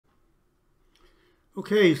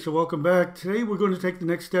Okay, so welcome back. Today we're going to take the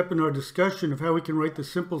next step in our discussion of how we can write the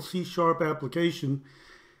simple C# application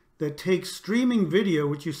that takes streaming video,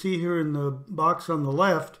 which you see here in the box on the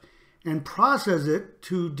left, and process it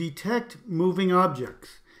to detect moving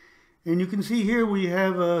objects. And you can see here we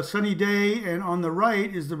have a sunny day, and on the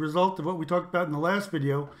right is the result of what we talked about in the last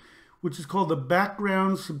video, which is called the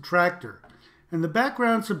background subtractor. And the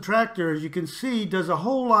background subtractor, as you can see, does a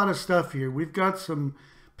whole lot of stuff here. We've got some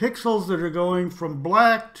pixels that are going from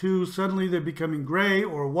black to suddenly they're becoming gray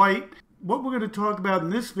or white. What we're going to talk about in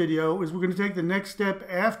this video is we're going to take the next step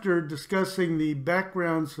after discussing the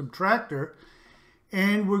background subtractor,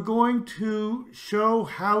 and we're going to show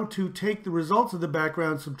how to take the results of the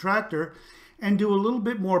background subtractor and do a little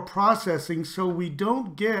bit more processing so we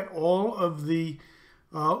don't get all of the,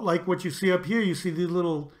 like what you see up here, you see these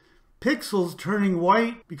little pixels turning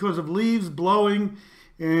white because of leaves blowing.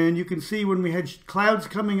 And you can see when we had clouds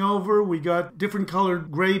coming over, we got different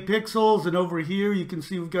colored gray pixels. And over here, you can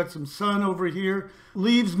see we've got some sun over here.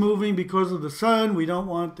 Leaves moving because of the sun. We don't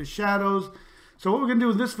want the shadows. So what we're going to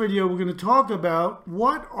do in this video, we're going to talk about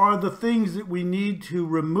what are the things that we need to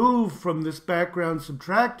remove from this background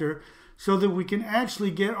subtractor so that we can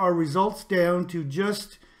actually get our results down to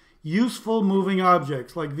just useful moving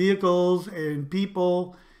objects like vehicles and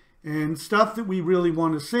people and stuff that we really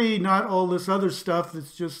want to see, not all this other stuff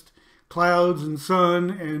that's just clouds and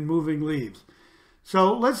sun and moving leaves.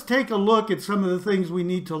 So let's take a look at some of the things we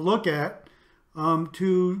need to look at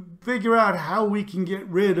to figure out how we can get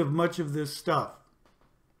rid of much of this stuff.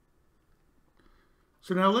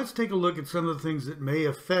 So now let's take a look at some of the things that may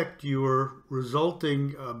affect your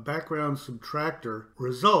resulting background subtractor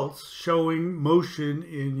results showing motion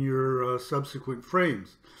in your subsequent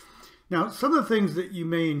frames. Now, some of the things that you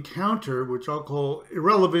may encounter, which I'll call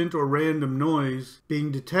irrelevant or random noise,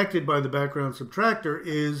 being detected by the background subtractor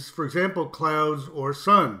is, for example, clouds or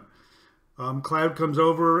sun. Cloud comes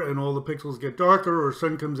over and all the pixels get darker, or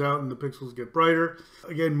sun comes out and the pixels get brighter.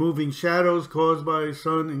 Again, moving shadows caused by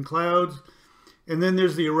sun and clouds. And then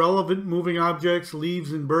there's the irrelevant moving objects,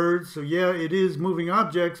 leaves and birds. So yeah, it is moving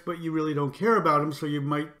objects, but you really don't care about them. So you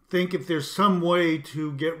might think if there's some way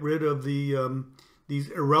to get rid of the these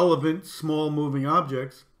irrelevant small moving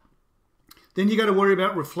objects. Then you got to worry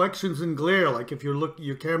about reflections and glare. Like if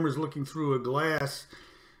your camera's looking through a glass,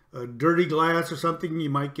 a dirty glass or something, you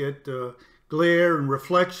might get glare and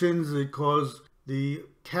reflections that cause the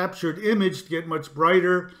captured image to get much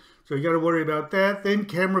brighter. So you got to worry about that. Then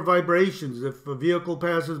camera vibrations. If a vehicle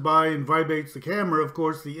passes by and vibrates the camera, of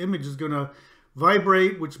course the image is going to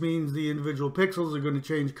vibrate, which means the individual pixels are going to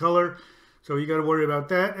change color. So you got to worry about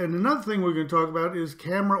that. And another thing we're going to talk about is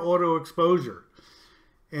camera auto exposure.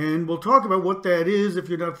 And we'll talk about what that is if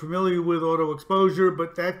you're not familiar with auto exposure,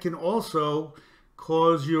 but that can also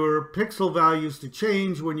cause your pixel values to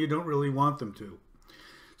change when you don't really want them to.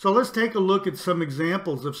 So let's take a look at some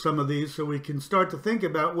examples of some of these so we can start to think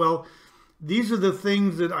about, well, these are the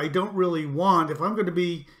things that I don't really want. If I'm going to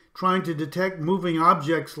be trying to detect moving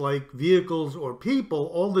objects like vehicles or people,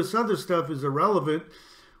 all this other stuff is irrelevant.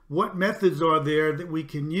 What methods are there that we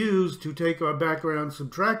can use to take our background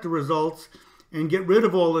subtractor results and get rid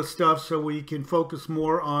of all this stuff so we can focus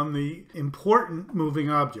more on the important moving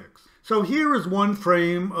objects. So here is one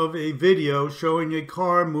frame of a video showing a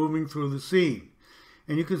car moving through the scene.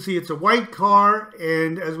 And you can see it's a white car,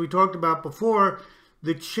 and as we talked about before,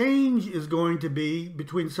 the change is going to be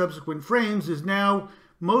between subsequent frames is now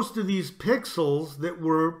most of these pixels that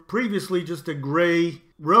were previously just a gray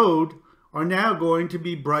road are now going to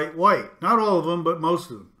be bright white. Not all of them, but most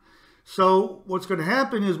of them. So what's going to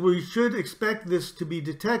happen is we should expect this to be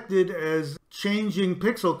detected as changing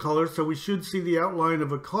pixel color, so we should see the outline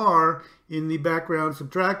of a car in the background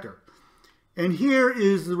subtractor. And here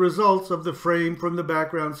is the results of the frame from the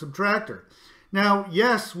background subtractor. Now,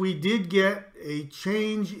 yes, we did get a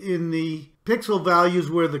change in the pixel values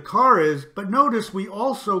where the car is, but notice we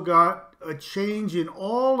also got a change in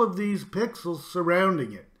all of these pixels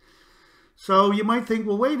surrounding it. So you might think,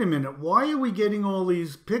 well, wait a minute, why are we getting all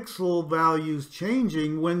these pixel values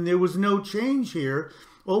changing when there was no change here?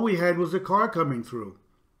 All we had was a car coming through.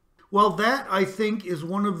 Well, that, I think, is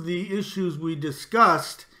one of the issues we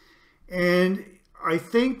discussed, and I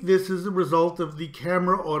think this is a result of the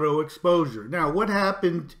camera auto exposure. Now, what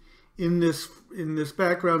happened in this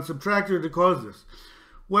background subtractor to cause this?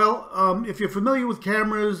 Well, if you're familiar with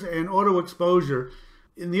cameras and auto exposure,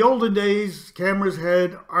 in the olden days, cameras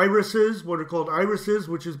had irises, what are called irises,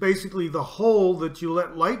 which is basically the hole that you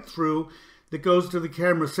let light through that goes to the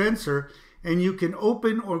camera sensor, and you can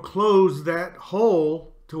open or close that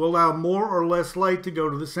hole to allow more or less light to go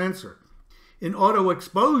to the sensor. An auto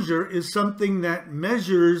exposure is something that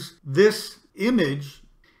measures this image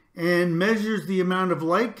and measures the amount of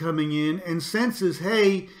light coming in and senses,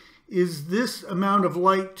 hey, is this amount of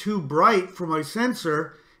light too bright for my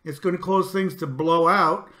sensor? It's going to cause things to blow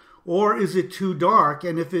out. Or is it too dark?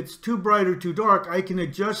 And if it's too bright or too dark, I can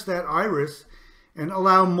adjust that iris and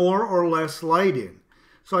allow more or less light in.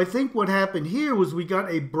 So I think what happened here was we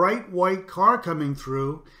got a bright white car coming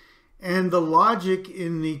through, and the logic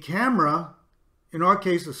in the camera, in our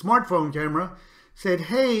case a smartphone camera, said,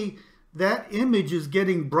 hey, that image is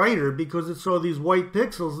getting brighter because it saw these white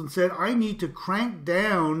pixels and said, I need to crank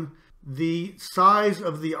down the size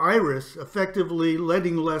of the iris, effectively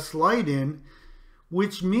letting less light in,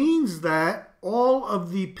 which means that all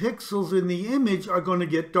of the pixels in the image are going to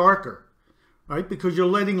get darker, right? Because you're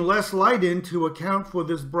letting less light in to account for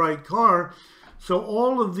this bright car. So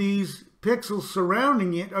all of these pixels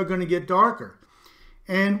surrounding it are going to get darker.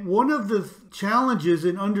 And one of the challenges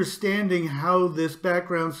in understanding how this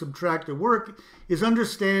background subtractor works is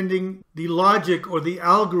understanding the logic or the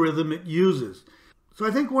algorithm it uses. So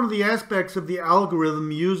I think one of the aspects of the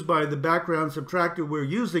algorithm used by the background subtractor we're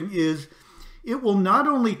using is it will not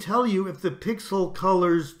only tell you if the pixel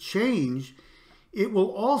colors change, it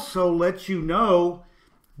will also let you know,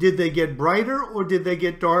 did they get brighter or did they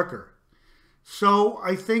get darker? So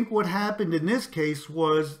I think what happened in this case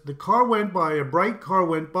was the car went by, a bright car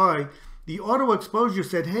went by, the auto exposure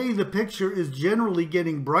said, hey, the picture is generally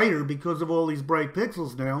getting brighter because of all these bright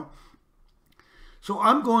pixels now. So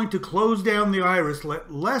I'm going to close down the iris,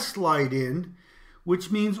 let less light in,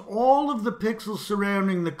 which means all of the pixels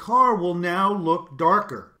surrounding the car will now look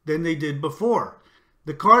darker than they did before.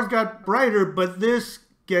 The cars got brighter, but this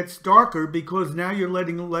gets darker because now you're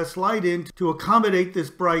letting less light in to accommodate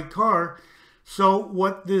this bright car. So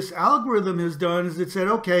what this algorithm has done is it said,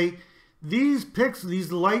 okay, these pixels,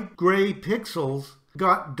 these light gray pixels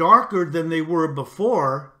got darker than they were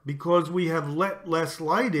before because we have let less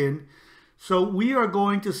light in. So we are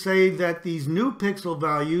going to say that these new pixel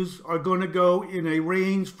values are going to go in a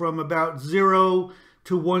range from about 0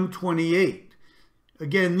 to 128.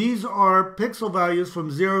 Again, these are pixel values from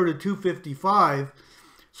 0 to 255.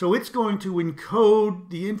 So it's going to encode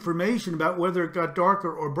the information about whether it got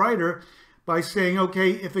darker or brighter by saying,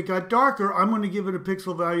 okay, if it got darker, I'm going to give it a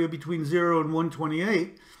pixel value between 0 and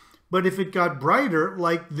 128. But if it got brighter,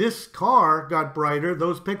 like this car got brighter,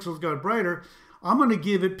 those pixels got brighter, I'm going to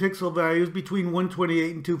give it pixel values between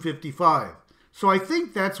 128 and 255. So I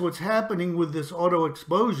think that's what's happening with this auto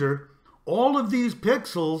exposure. All of these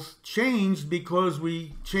pixels changed because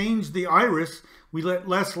we changed the iris, we let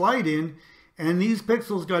less light in, and these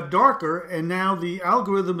pixels got darker, and now the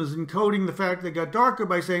algorithm is encoding the fact they got darker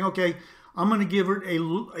by saying, okay, I'm going to give it a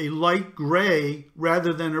light gray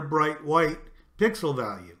rather than a bright white pixel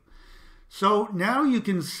value. So now you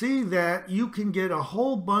can see that you can get a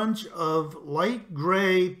whole bunch of light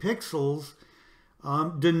gray pixels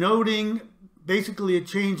denoting basically a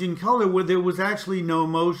change in color where there was actually no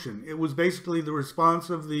motion. It was basically the response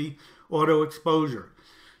of the auto exposure.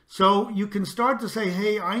 So you can start to say,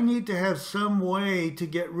 hey, I need to have some way to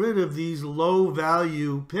get rid of these low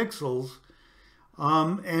value pixels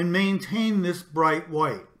and maintain this bright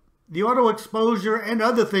white. The auto exposure and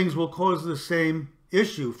other things will cause the same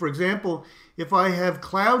issue. For example, if I have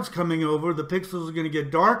clouds coming over, the pixels are going to get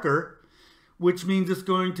darker, which means it's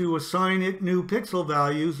going to assign it new pixel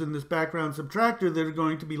values in this background subtractor that are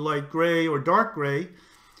going to be light gray or dark gray.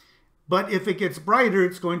 But if it gets brighter,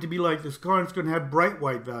 it's going to be like this car, and it's going to have bright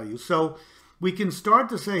white values. So we can start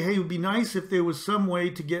to say, hey, it would be nice if there was some way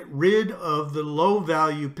to get rid of the low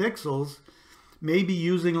value pixels, maybe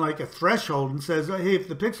using like a threshold, and says, hey, if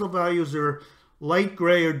the pixel values are light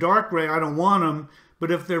gray or dark gray, I don't want them. But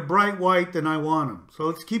if they're bright white, then I want them. So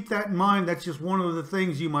let's keep that in mind. That's just one of the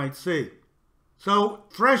things you might see. So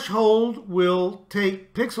threshold will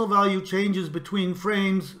take pixel value changes between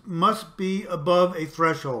frames must be above a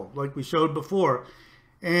threshold, like we showed before.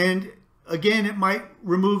 And again, it might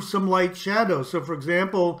remove some light shadows. So for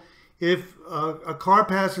example, if a car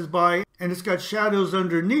passes by and it's got shadows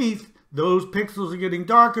underneath, those pixels are getting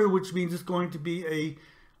darker, which means it's going to be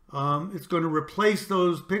it's going to replace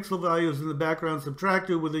those pixel values in the background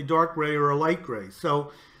subtractor with a dark gray or a light gray.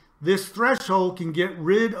 So this threshold can get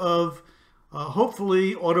rid of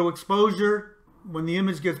hopefully auto exposure when the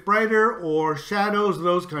image gets brighter, or shadows,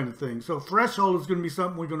 those kind of things. So threshold is going to be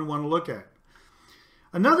something we're going to want to look at.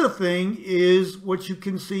 Another thing is what you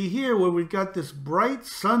can see here, where we've got this bright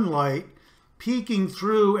sunlight peeking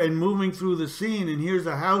through and moving through the scene, and here's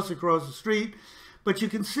a house across the street. But you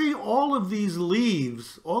can see all of these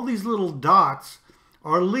leaves, all these little dots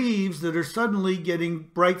are leaves that are suddenly getting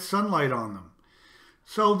bright sunlight on them.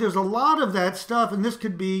 So there's a lot of that stuff, and this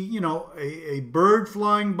could be, you know, a bird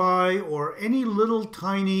flying by or any little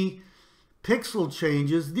tiny pixel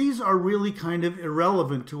changes. These are really kind of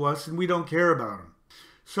irrelevant to us, and we don't care about them.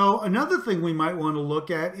 So another thing we might want to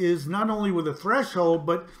look at is not only with a threshold,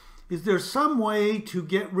 but is there some way to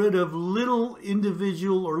get rid of little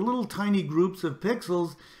individual or little tiny groups of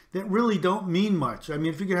pixels that really don't mean much? I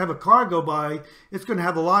mean, if you can have a car go by, it's going to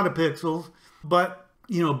have a lot of pixels, but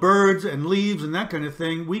you know, birds and leaves and that kind of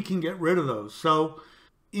thing, we can get rid of those. So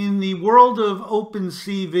in the world of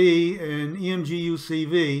OpenCV and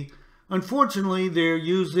EmguCV, unfortunately, they're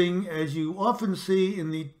using, as you often see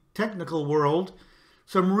in the technical world,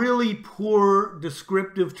 some really poor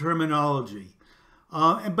descriptive terminology.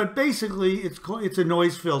 But basically, it's a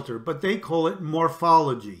noise filter, but they call it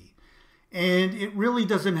morphology. And it really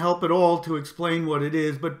doesn't help at all to explain what it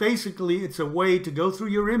is, but basically it's a way to go through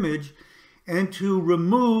your image and to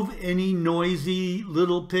remove any noisy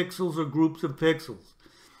little pixels or groups of pixels.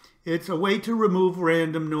 It's a way to remove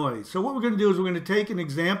random noise. So what we're going to do is we're going to take an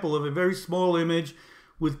example of a very small image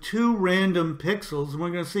with 2 random pixels, and we're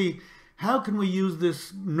going to see how can we use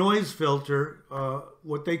this noise filter,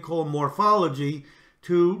 what they call morphology,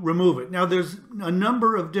 to remove it. Now there's a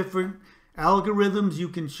number of different algorithms you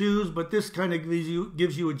can choose, but this kind of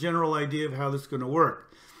gives you a general idea of how this is going to work.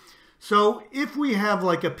 So if we have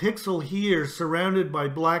like a pixel here surrounded by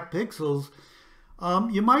black pixels,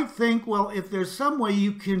 you might think, well, if there's some way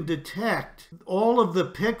you can detect all of the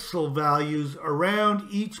pixel values around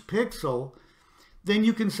each pixel, then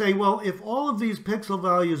you can say, well, if all of these pixel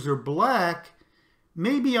values are black,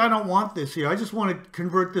 maybe I don't want this here. I just want to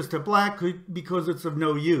convert this to black because it's of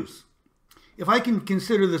no use. If I can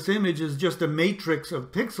consider this image as just a matrix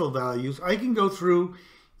of pixel values, I can go through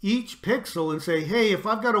each pixel and say, hey, if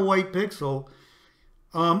I've got a white pixel,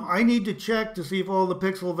 I need to check to see if all the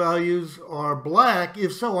pixel values are black.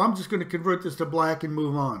 If so, I'm just going to convert this to black and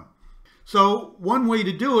move on. So one way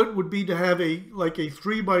to do it would be to have like a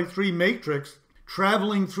 3x3 matrix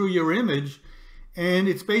traveling through your image, and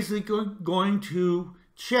it's basically going to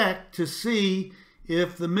check to see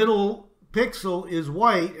if the middle pixel is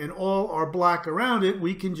white and all are black around it.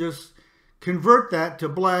 We can just convert that to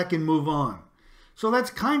black and move on. So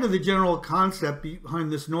that's kind of the general concept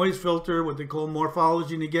behind this noise filter, what they call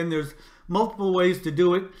morphology. And again, there's multiple ways to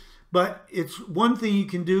do it, but it's one thing you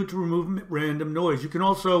can do to remove random noise. You can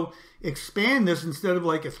also expand this. Instead of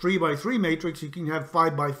like a 3x3 matrix, you can have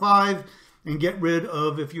 5x5 and get rid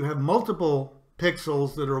of, if you have multiple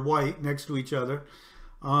pixels that are white next to each other.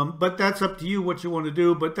 But that's up to you what you want to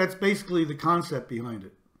do, but that's basically the concept behind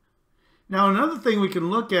it. Now, another thing we can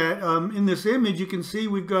look at, in this image, you can see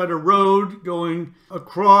we've got a road going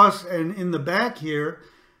across and in the back here,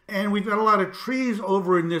 and we've got a lot of trees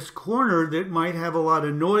over in this corner that might have a lot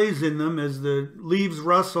of noise in them as the leaves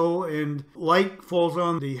rustle and light falls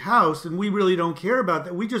on the house, and we really don't care about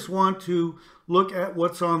that. We just want to look at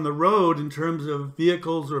what's on the road in terms of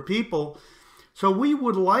vehicles or people. So we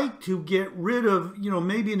would like to get rid of, you know,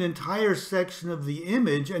 maybe an entire section of the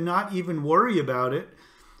image and not even worry about it,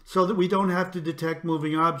 so that we don't have to detect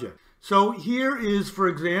moving objects. So here is, for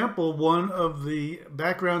example, one of the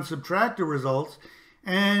background subtractor results.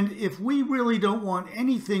 And if we really don't want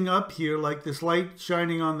anything up here, like this light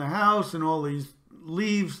shining on the house and all these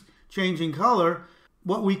leaves changing color,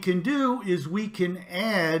 what we can do is we can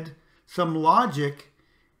add some logic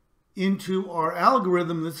into our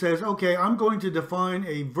algorithm that says, okay, I'm going to define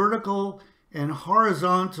a vertical and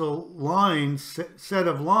horizontal lines, set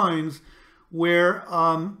of lines, where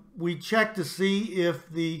we check to see if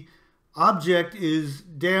the object is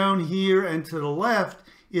down here and to the left.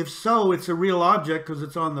 If so, it's a real object because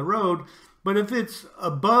it's on the road. But if it's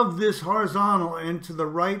above this horizontal and to the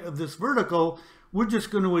right of this vertical, we're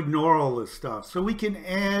just going to ignore all this stuff. So we can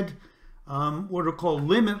add what are called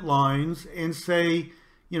limit lines and say,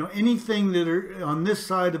 you know, anything that are on this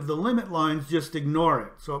side of the limit lines, just ignore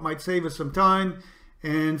it. So it might save us some time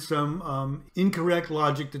and some incorrect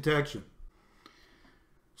logic detection.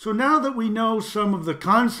 So now that we know some of the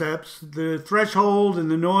concepts, the threshold and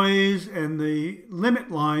the noise and the limit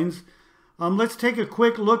lines, let's take a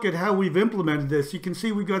quick look at how we've implemented this. You can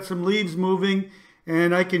see we've got some leaves moving,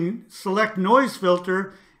 and I can select noise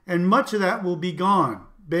filter, and much of that will be gone,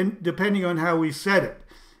 depending on how we set it.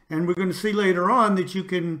 And we're going to see later on that you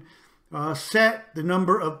can set the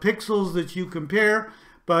number of pixels that you compare,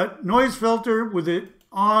 but noise filter with it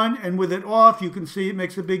on and with it off, you can see it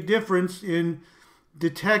makes a big difference in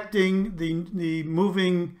detecting the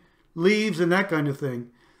moving leaves and that kind of thing.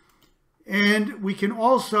 And we can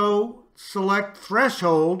also select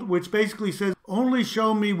threshold, which basically says only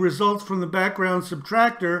show me results from the background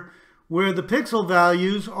subtractor where the pixel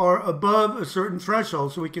values are above a certain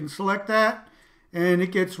threshold. So we can select that, and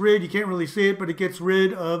it gets rid, you can't really see it, but it gets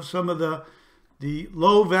rid of some of the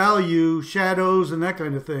low value shadows and that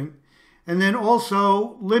kind of thing. And then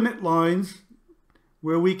also limit lines,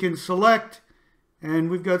 where we can select, and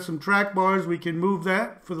we've got some track bars, we can move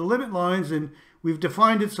that for the limit lines, and we've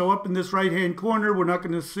defined it so up in this right hand corner we're not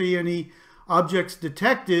going to see any objects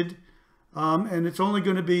detected, and it's only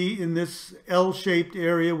going to be in this L-shaped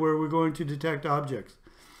area where we're going to detect objects.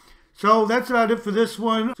 So that's about it for this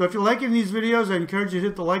one. So if you're liking these videos, I encourage you to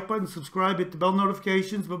hit the like button, subscribe, hit the bell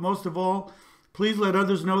notifications, but most of all, please let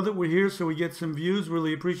others know that we're here so we get some views.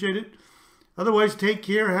 Really appreciate it. Otherwise, take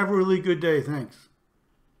care. Have a really good day. Thanks.